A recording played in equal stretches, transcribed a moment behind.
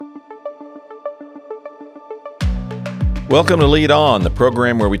Welcome to Lead On, the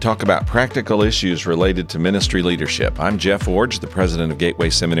program where we talk about practical issues related to ministry leadership. I'm Jeff Iorg, the president of Gateway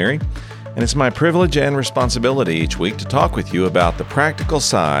Seminary, and it's my privilege and responsibility each week to talk with you about the practical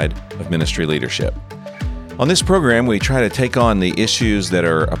side of ministry leadership. On this program, we try to take on the issues that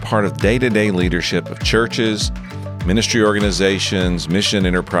are a part of day-to-day leadership of churches, ministry organizations, mission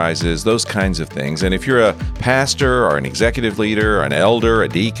enterprises, those kinds of things. And if you're a pastor or an executive leader, or an elder, a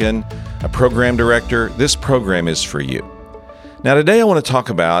deacon, a program director, this program is for you. Now, today I want to talk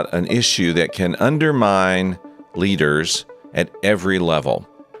about an issue that can undermine leaders at every level.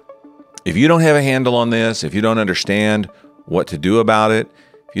 If you don't have a handle on this, if you don't understand what to do about it,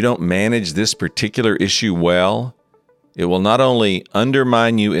 if you don't manage this particular issue well, it will not only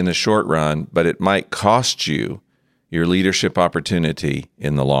undermine you in the short run, but it might cost you your leadership opportunity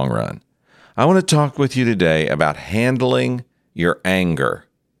in the long run. I want to talk with you today about handling your anger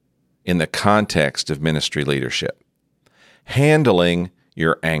in the context of ministry leadership. Handling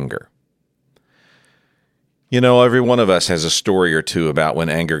your anger. You know, every one of us has a story or two about when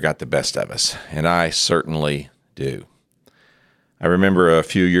anger got the best of us, and I certainly do. I remember a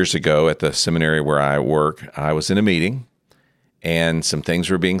few years ago at the seminary where I work, I was in a meeting, and some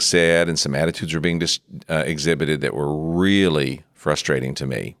things were being said and some attitudes were being exhibited that were really frustrating to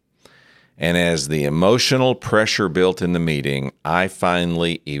me. And as the emotional pressure built in the meeting, I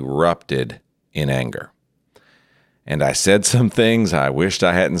finally erupted in anger. And I said some things I wished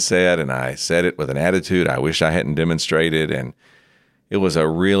I hadn't said, and I said it with an attitude I wish I hadn't demonstrated, and it was a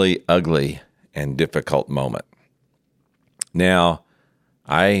really ugly and difficult moment. Now,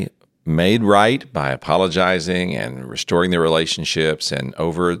 I made right by apologizing and restoring the relationships, and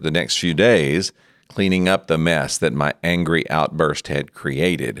over the next few days, cleaning up the mess that my angry outburst had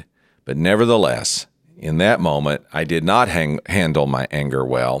created. But nevertheless, in that moment, I did not handle my anger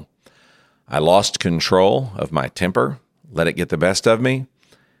well. I lost control of my temper, let it get the best of me,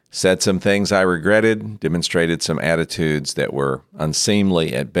 said some things I regretted, demonstrated some attitudes that were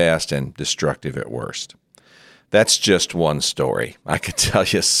unseemly at best and destructive at worst. That's just one story. I could tell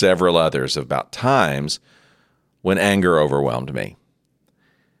you several others about times when anger overwhelmed me.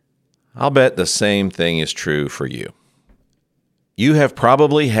 I'll bet the same thing is true for you. You have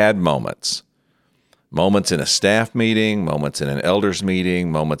probably had moments in a staff meeting, moments in an elders meeting,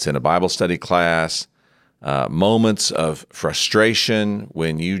 moments in a Bible study class, moments of frustration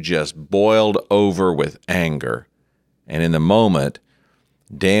when you just boiled over with anger, and in the moment,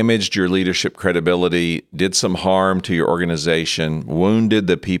 damaged your leadership credibility, did some harm to your organization, wounded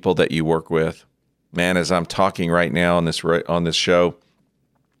the people that you work with. Man, as I'm talking right now on this show,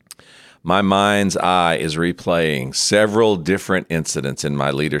 my mind's eye is replaying several different incidents in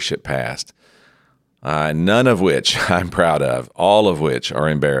my leadership past, none of which I'm proud of, all of which are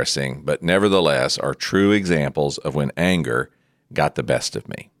embarrassing, but nevertheless are true examples of when anger got the best of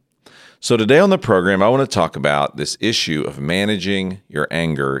me. So today on the program, I want to talk about this issue of managing your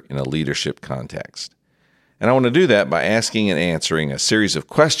anger in a leadership context. And I want to do that by asking and answering a series of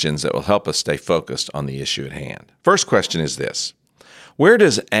questions that will help us stay focused on the issue at hand. First question is this: where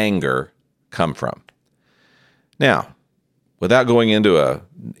does anger come from? Now, without going into an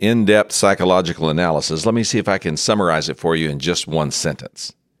in-depth psychological analysis, let me see if I can summarize it for you in just one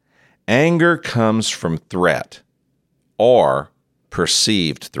sentence. Anger comes from threat or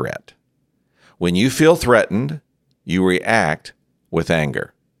perceived threat. When you feel threatened, you react with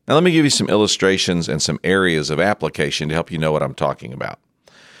anger. Now, let me give you some illustrations and some areas of application to help you know what I'm talking about.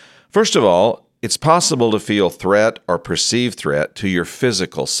 First of all, it's possible to feel threat or perceived threat to your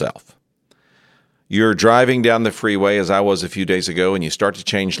physical self. You're driving down the freeway, as I was a few days ago, and you start to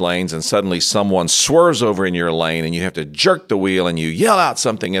change lanes, and suddenly someone swerves over in your lane, and you have to jerk the wheel, and you yell out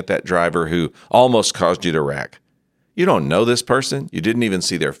something at that driver who almost caused you to wreck. You don't know this person. You didn't even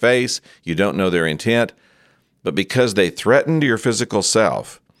see their face. You don't know their intent. But because they threatened your physical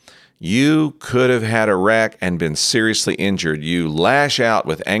self, you could have had a wreck and been seriously injured. You lash out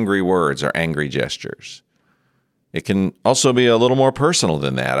with angry words or angry gestures. It can also be a little more personal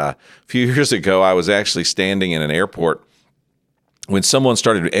than that. A few years ago, I was actually standing in an airport when someone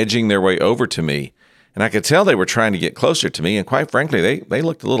started edging their way over to me, and I could tell they were trying to get closer to me, and quite frankly, they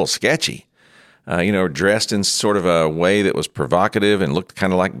looked a little sketchy. Dressed in sort of a way that was provocative and looked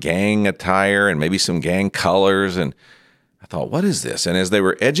kind of like gang attire and maybe some gang colors. And I thought, what is this? And as they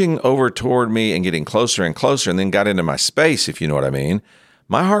were edging over toward me and getting closer and closer and then got into my space, if you know what I mean,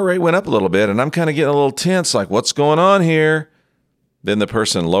 my heart rate went up a little bit and I'm kind of getting a little tense, like, what's going on here? Then the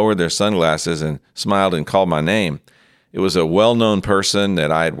person lowered their sunglasses and smiled and called my name. It was a well-known person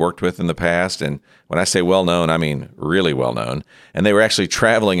that I had worked with in the past. And when I say well-known, I mean really well-known. And they were actually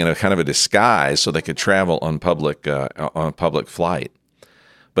traveling in a kind of a disguise so they could travel on a public flight.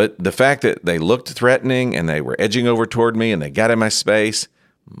 But the fact that they looked threatening and they were edging over toward me and they got in my space,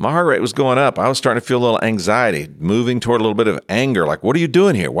 my heart rate was going up. I was starting to feel a little anxiety, moving toward a little bit of anger. Like, what are you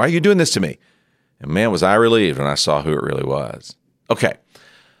doing here? Why are you doing this to me? And man, was I relieved when I saw who it really was. Okay.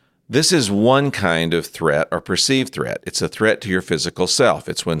 This is one kind of threat or perceived threat. It's a threat to your physical self.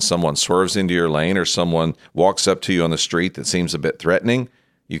 It's when someone swerves into your lane or someone walks up to you on the street that seems a bit threatening.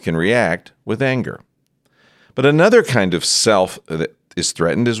 You can react with anger. But another kind of self that is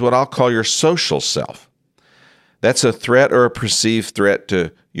threatened is what I'll call your social self. That's a threat or a perceived threat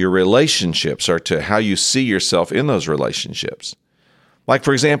to your relationships or to how you see yourself in those relationships. Like,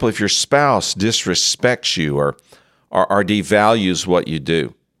 for example, if your spouse disrespects you or devalues what you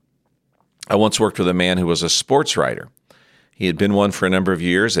do. I once worked with a man who was a sports writer. He had been one for a number of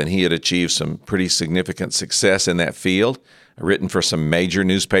years, and he had achieved some pretty significant success in that field, written for some major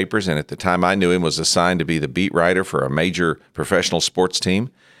newspapers, and at the time I knew him was assigned to be the beat writer for a major professional sports team.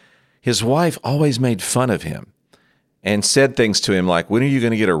 His wife always made fun of him and said things to him like, when are you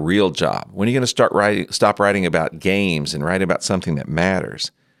going to get a real job? When are you going to stop writing about games and write about something that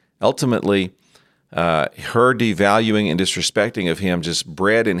matters? Ultimately, her devaluing and disrespecting of him just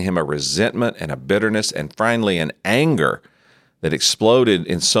bred in him a resentment and a bitterness and finally an anger that exploded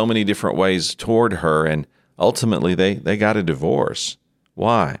in so many different ways toward her. And ultimately, they got a divorce.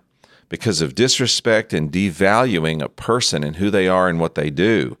 Why? Because of disrespect and devaluing a person and who they are and what they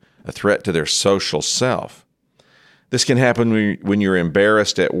do, a threat to their social self. This can happen when you're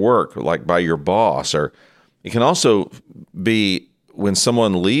embarrassed at work, like by your boss, or it can also be when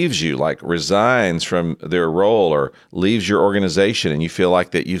someone leaves you, like resigns from their role or leaves your organization and you feel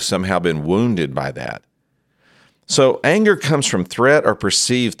like that you've somehow been wounded by that. So anger comes from threat or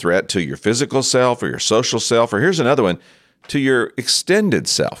perceived threat to your physical self or your social self, or here's another one, to your extended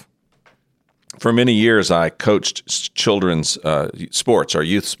self. For many years, I coached children's sports or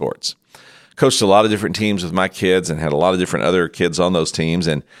youth sports. Coached a lot of different teams with my kids and had a lot of different other kids on those teams.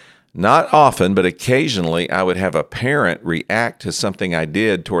 And not often, but occasionally, I would have a parent react to something I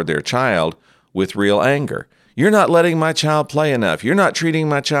did toward their child with real anger. You're not letting my child play enough. You're not treating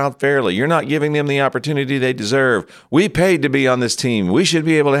my child fairly. You're not giving them the opportunity they deserve. We paid to be on this team. We should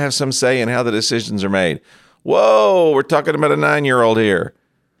be able to have some say in how the decisions are made. Whoa, we're talking about a 9-year-old here.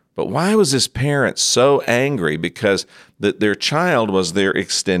 But why was this parent so angry? Because their child was their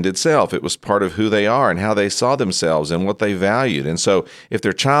extended self. It was part of who they are and how they saw themselves and what they valued. And so if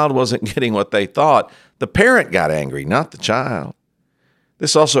their child wasn't getting what they thought, the parent got angry, not the child.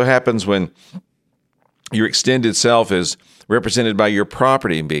 This also happens when your extended self is represented by your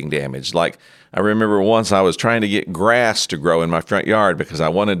property being damaged. Like I remember once I was trying to get grass to grow in my front yard because I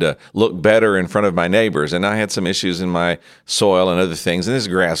wanted to look better in front of my neighbors. And I had some issues in my soil and other things. And this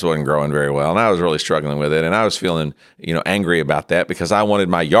grass wasn't growing very well. And I was really struggling with it. And I was feeling, angry about that because I wanted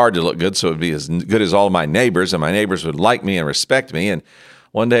my yard to look good so it would be as good as all my neighbors and my neighbors would like me and respect me. And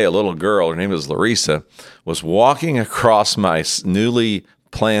one day a little girl, her name was Larissa, was walking across my newly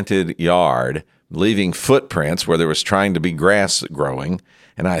planted yard, leaving footprints where there was trying to be grass growing.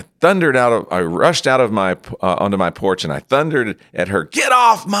 And I rushed out of onto my porch and I thundered at her, "Get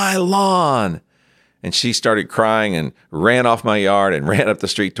off my lawn!" And she started crying and ran off my yard and ran up the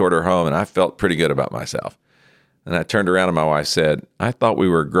street toward her home. And I felt pretty good about myself. And I turned around and my wife said, "I thought we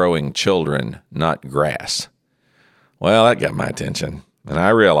were growing children, not grass." Well, that got my attention. And I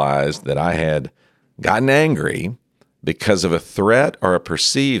realized that I had gotten angry because of a threat or a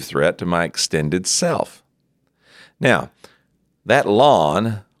perceived threat to my extended self. Now, that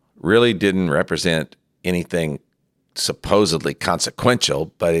lawn really didn't represent anything supposedly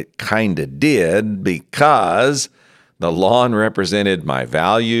consequential, but it kind of did because the lawn represented my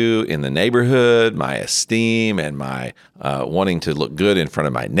value in the neighborhood, my esteem, and my wanting to look good in front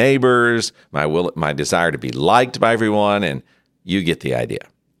of my neighbors, my desire to be liked by everyone, and you get the idea.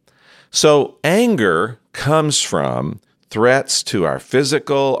 So anger comes from threats to our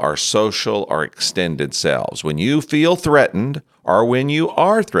physical, our social, our extended selves. When you feel threatened or when you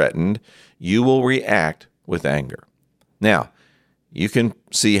are threatened, you will react with anger. Now, you can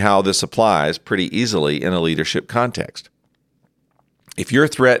see how this applies pretty easily in a leadership context. If you're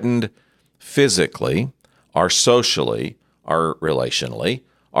threatened physically or socially or relationally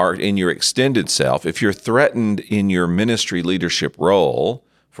or in your extended self, if you're threatened in your ministry leadership role,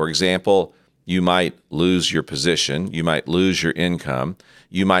 for example, You might lose your position. You might lose your income.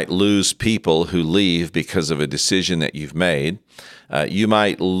 You might lose people who leave because of a decision that you've made. You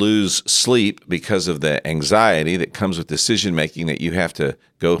might lose sleep because of the anxiety that comes with decision-making that you have to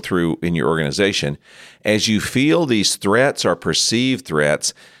go through in your organization. As you feel these threats or perceived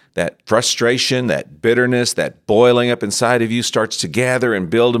threats, that frustration, that bitterness, that boiling up inside of you starts to gather and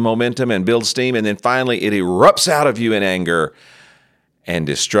build a momentum and build steam, and then finally it erupts out of you in anger, and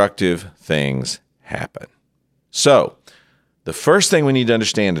destructive things happen. So, the first thing we need to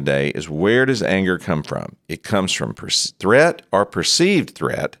understand today is, where does anger come from? It comes from threat or perceived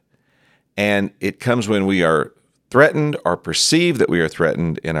threat, and it comes when we are threatened or perceive that we are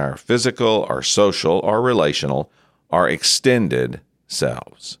threatened in our physical, our social, our relational, our extended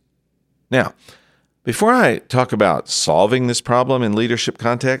selves. Now, before I talk about solving this problem in leadership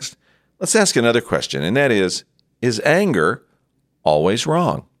context, let's ask another question, and that is anger always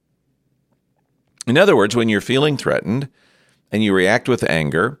wrong? In other words, when you're feeling threatened and you react with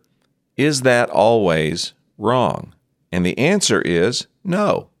anger, is that always wrong? And the answer is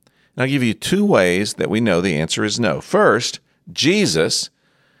no. And I'll give you two ways that we know the answer is no. First, Jesus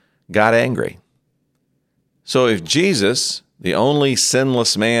got angry. So if Jesus, the only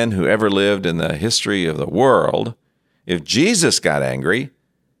sinless man who ever lived in the history of the world, if Jesus got angry,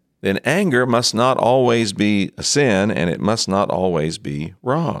 then anger must not always be a sin, and it must not always be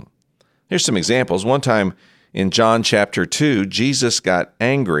wrong. Here's some examples. One time in John chapter 2, Jesus got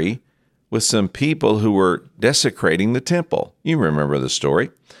angry with some people who were desecrating the temple. You remember the story.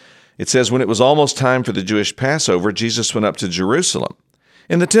 It says, when it was almost time for the Jewish Passover, Jesus went up to Jerusalem.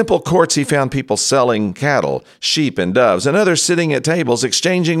 In the temple courts, he found people selling cattle, sheep, and doves, and others sitting at tables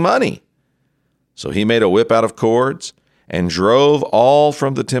exchanging money. So he made a whip out of cords and drove all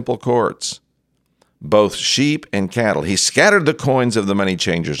from the temple courts, both sheep and cattle. He scattered the coins of the money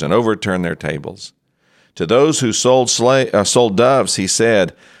changers and overturned their tables. To those who sold doves, he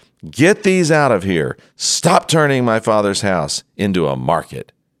said, "Get these out of here. Stop turning my Father's house into a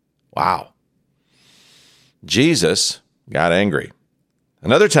market." Wow. Jesus got angry.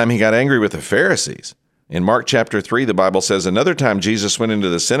 Another time he got angry with the Pharisees. In Mark chapter 3, the Bible says, another time Jesus went into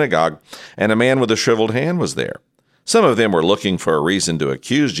the synagogue, and a man with a shriveled hand was there. Some of them were looking for a reason to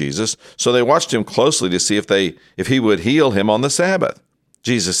accuse Jesus, so they watched him closely to see if he would heal him on the Sabbath.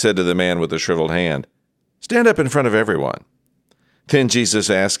 Jesus said to the man with the shriveled hand, "Stand up in front of everyone." Then Jesus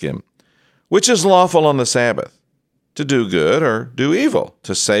asked him, "Which is lawful on the Sabbath, to do good or do evil,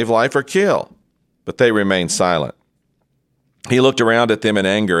 to save life or kill?" But they remained silent. He looked around at them in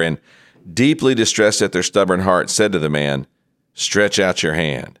anger and, deeply distressed at their stubborn hearts, said to the man, "Stretch out your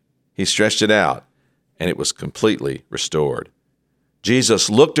hand." He stretched it out, and it was completely restored. Jesus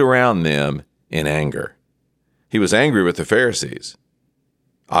looked around them in anger. He was angry with the Pharisees.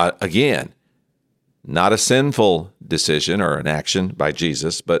 Again, not a sinful decision or an action by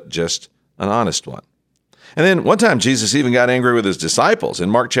Jesus, but just an honest one. And then one time Jesus even got angry with his disciples. In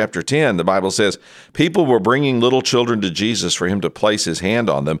Mark chapter 10, the Bible says, people were bringing little children to Jesus for him to place his hand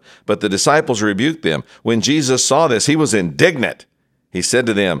on them, but the disciples rebuked them. When Jesus saw this, he was indignant. He said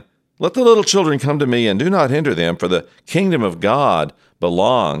to them, "Let the little children come to me, and do not hinder them, for the kingdom of God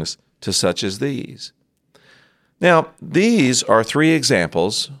belongs to such as these." Now, these are three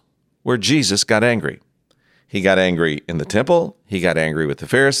examples where Jesus got angry. He got angry in the temple. He got angry with the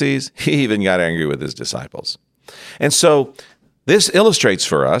Pharisees. He even got angry with his disciples. And so this illustrates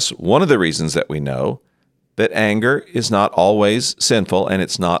for us one of the reasons that we know that anger is not always sinful and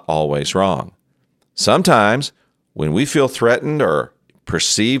it's not always wrong. Sometimes when we feel threatened or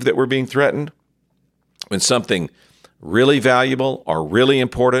perceive that we're being threatened, when something really valuable or really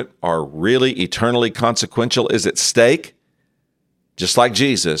important or really eternally consequential is at stake, just like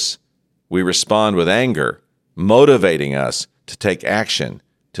Jesus, we respond with anger, motivating us to take action,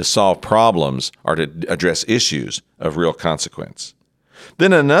 to solve problems, or to address issues of real consequence.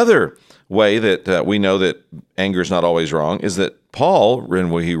 Then another way that we know that anger is not always wrong is that Paul,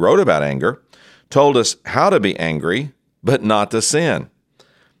 when he wrote about anger, told us how to be angry, but not to sin.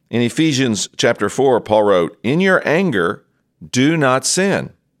 In Ephesians chapter 4, Paul wrote, "In your anger, do not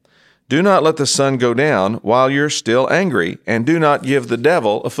sin. Do not let the sun go down while you're still angry, and do not give the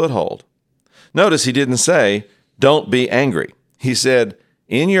devil a foothold." Notice he didn't say, "Don't be angry." He said,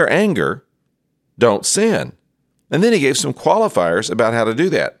 in your anger, don't sin. And then he gave some qualifiers about how to do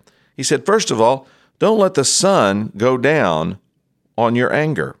that. He said, first of all, don't let the sun go down on your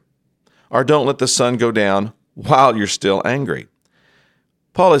anger, or don't let the sun go down while you're still angry.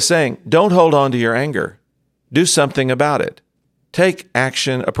 Paul is saying, don't hold on to your anger. Do something about it. Take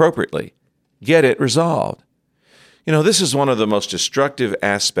action appropriately. Get it resolved. This is one of the most destructive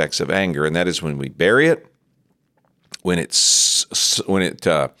aspects of anger, and that is when we bury it, when it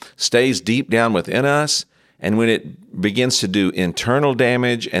stays deep down within us, and when it begins to do internal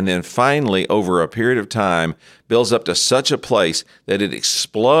damage, and then finally, over a period of time, builds up to such a place that it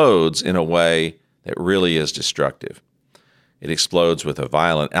explodes in a way that really is destructive. It explodes with a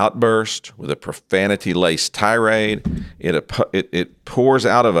violent outburst, with a profanity-laced tirade. It pours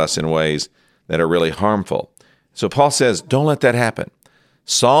out of us in ways that are really harmful. So Paul says, don't let that happen.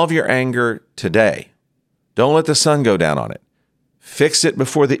 Solve your anger today. Don't let the sun go down on it. Fix it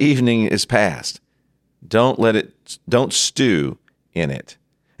before the evening is past. Don't stew in it.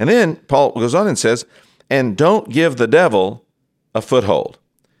 And then Paul goes on and says, and don't give the devil a foothold.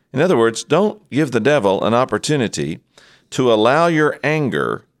 In other words, don't give the devil an opportunity to allow your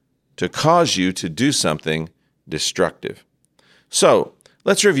anger to cause you to do something destructive. So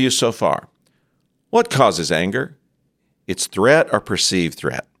let's review so far. What causes anger? It's threat or perceived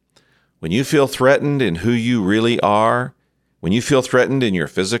threat. When you feel threatened in who you really are, when you feel threatened in your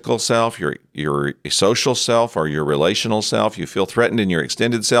physical self, your social self, or your relational self, you feel threatened in your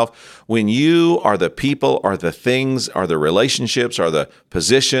extended self, when you are the people or the things or the relationships or the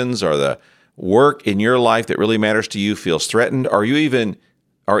positions or the work in your life that really matters to you feels threatened, or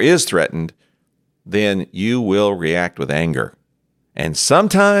is threatened, then you will react with anger. And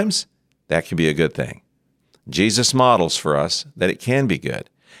sometimes that can be a good thing. Jesus models for us that it can be good.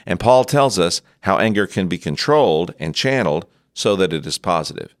 And Paul tells us how anger can be controlled and channeled so that it is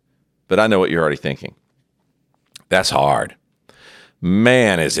positive. But I know what you're already thinking. That's hard.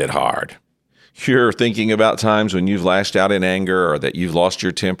 Man, is it hard. You're thinking about times when you've lashed out in anger, or that you've lost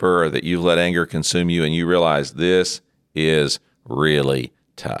your temper, or that you've let anger consume you, and you realize this is really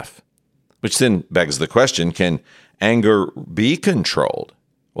tough. Which then begs the question, can anger be controlled?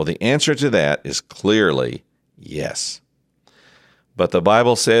 Well, the answer to that is clearly yes. But the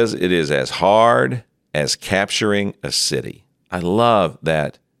Bible says it is as hard as capturing a city. I love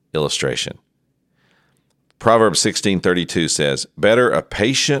that illustration. Proverbs 16:32 says, better a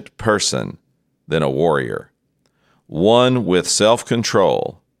patient person than a warrior, one with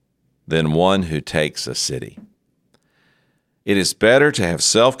self-control than one who takes a city. It is better to have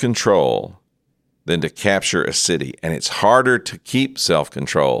self-control than to capture a city, and it's harder to keep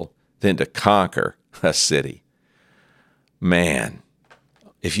self-control than to conquer a city. Man,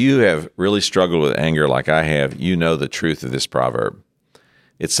 if you have really struggled with anger like I have, you know the truth of this proverb.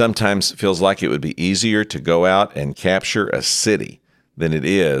 It sometimes feels like it would be easier to go out and capture a city than it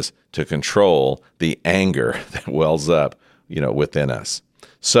is to control the anger that wells up, within us.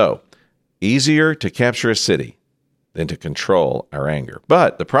 So, easier to capture a city than to control our anger.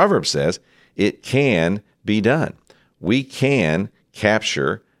 But the proverb says it can be done. We can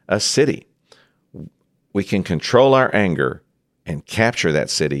capture a city. We can control our anger and capture that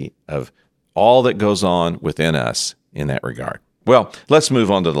city of all that goes on within us in that regard. Well, let's move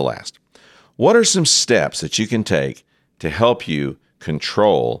on to the last. What are some steps that you can take to help you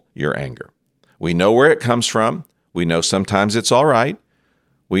control your anger? We know where it comes from. We know sometimes it's all right.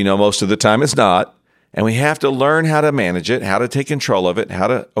 We know most of the time it's not. And we have to learn how to manage it, how to take control of it, how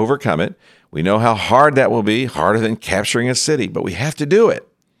to overcome it. We know how hard that will be, harder than capturing a city, but we have to do it.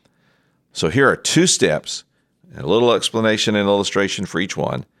 So here are 2 steps, a little explanation and illustration for each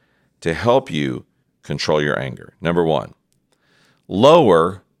one, to help you control your anger. Number 1,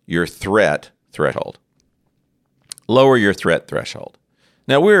 lower your threat threshold. Lower your threat threshold.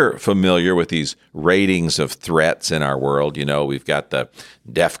 Now, we're familiar with these ratings of threats in our world. We've got the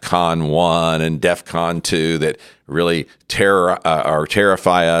DEFCON 1 and DEFCON 2 that really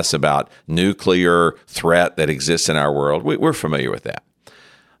terrify us about nuclear threat that exists in our world. We're familiar with that.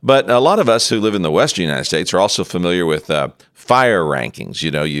 But a lot of us who live in the Western United States are also familiar with fire rankings.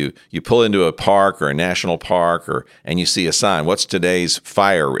 You pull into a park or a national park, and you see a sign, what's today's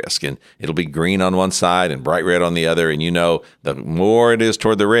fire risk? And it'll be green on one side and bright red on the other. And the more it is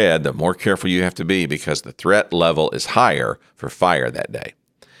toward the red, the more careful you have to be because the threat level is higher for fire that day.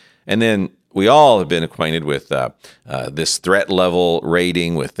 And then we all have been acquainted with this threat level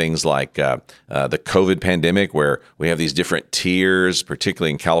rating with things like the COVID pandemic, where we have these different tiers,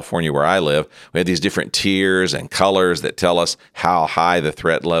 particularly in California where I live. We have these different tiers and colors that tell us how high the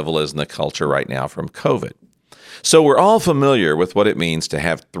threat level is in the culture right now from COVID. So we're all familiar with what it means to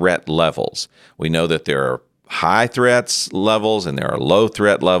have threat levels. We know that there are high threats levels and there are low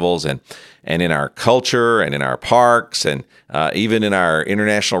threat levels, and in our culture and in our parks and even in our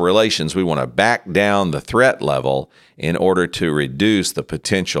international relations, we want to back down the threat level in order to reduce the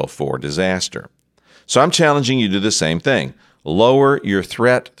potential for disaster. So I'm challenging you to do the same thing. Lower your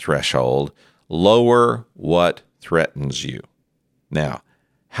threat threshold. Lower what threatens you. Now,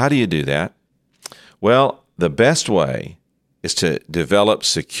 how do you do that? Well, the best way is to develop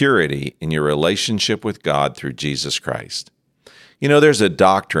security in your relationship with God through Jesus Christ. You know, there's a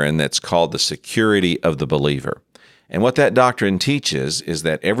doctrine that's called the security of the believer. And what that doctrine teaches is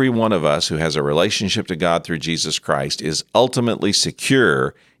that every one of us who has a relationship to God through Jesus Christ is ultimately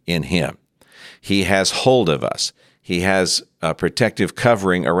secure in Him. He has hold of us. He has a protective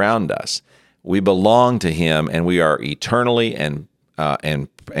covering around us. We belong to Him, and we are eternally and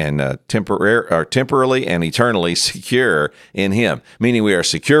temporarily and eternally secure in Him, meaning we are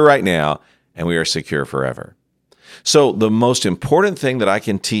secure right now and we are secure forever. So the most important thing that I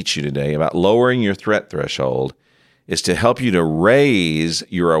can teach you today about lowering your threat threshold is to help you to raise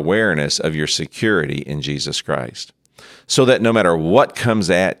your awareness of your security in Jesus Christ, so that no matter what comes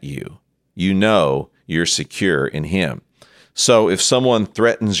at you, you know you're secure in Him. So if someone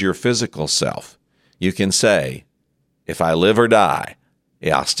threatens your physical self, you can say, if I live or die,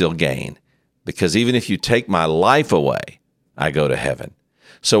 I'll still gain. Because even if you take my life away, I go to heaven.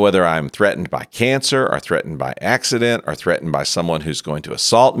 So whether I'm threatened by cancer or threatened by accident or threatened by someone who's going to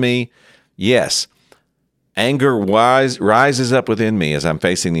assault me, yes, anger rises up within me as I'm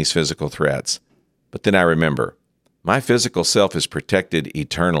facing these physical threats. But then I remember, my physical self is protected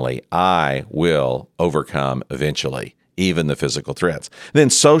eternally. I will overcome eventually, even the physical threats.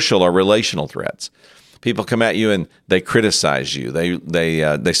 Then social or relational threats. People come at you and they criticize you.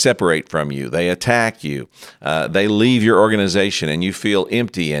 They separate from you. They attack you. They leave your organization, and you feel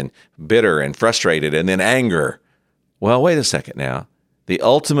empty and bitter and frustrated, and then anger. Well, wait a second now. The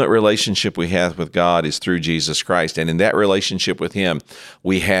ultimate relationship we have with God is through Jesus Christ, and in that relationship with Him,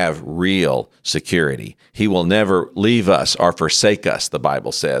 we have real security. He will never leave us or forsake us, the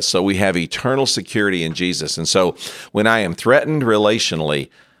Bible says. So we have eternal security in Jesus. And so when I am threatened relationally,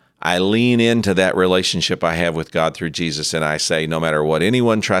 I lean into that relationship I have with God through Jesus, and I say, no matter what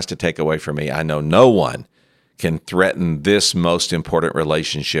anyone tries to take away from me, I know no one can threaten this most important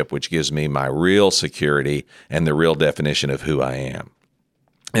relationship, which gives me my real security and the real definition of who I am.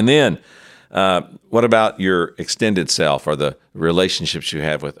 And then, what about your extended self or the relationships you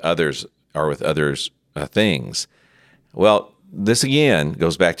have with others or with others' things? Well, this again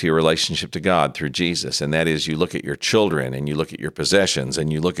goes back to your relationship to God through Jesus, and that is you look at your children and you look at your possessions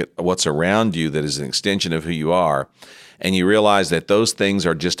and you look at what's around you that is an extension of who you are, and you realize that those things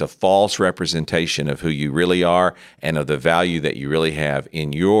are just a false representation of who you really are and of the value that you really have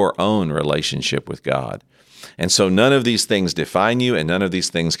in your own relationship with God. And so none of these things define you, and none of these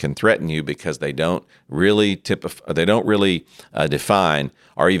things can threaten you because they don't really define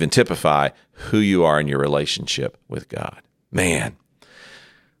or even typify who you are in your relationship with God. Man,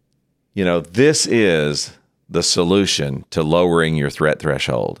 you know, this is the solution to lowering your threat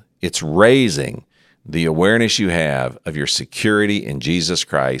threshold. It's raising the awareness you have of your security in Jesus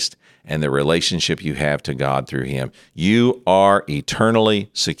Christ and the relationship you have to God through Him. You are eternally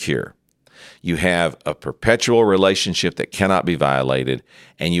secure. You have a perpetual relationship that cannot be violated,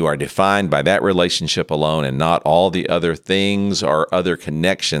 and you are defined by that relationship alone and not all the other things or other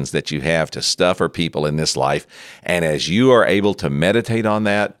connections that you have to stuff or people in this life. And as you are able to meditate on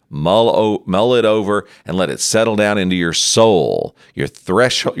that, mull it over, and let it settle down into your soul, your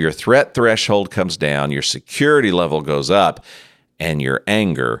threat threshold comes down, your security level goes up, and your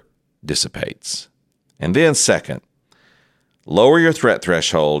anger dissipates. And then second, lower your threat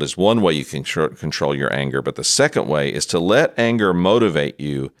threshold is one way you can control your anger, but the second way is to let anger motivate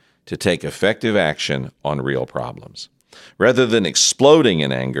you to take effective action on real problems. Rather than exploding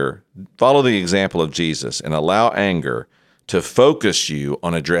in anger, follow the example of Jesus and allow anger to focus you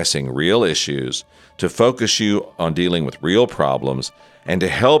on addressing real issues, to focus you on dealing with real problems, and to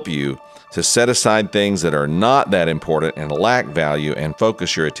help you to set aside things that are not that important and lack value and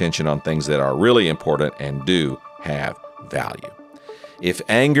focus your attention on things that are really important and do have value. If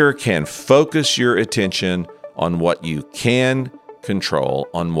anger can focus your attention on what you can control,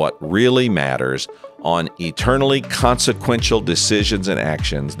 on what really matters, on eternally consequential decisions and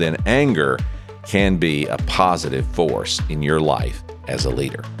actions, then anger can be a positive force in your life as a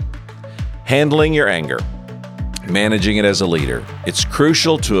leader. Handling your anger, managing it as a leader, it's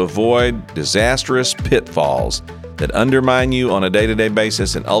crucial to avoid disastrous pitfalls that undermine you on a day-to-day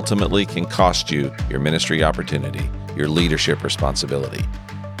basis and ultimately can cost you your ministry opportunity, your leadership responsibility.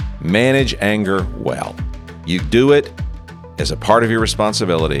 Manage anger well. You do it as a part of your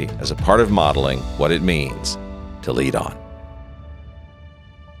responsibility, as a part of modeling what it means to lead on.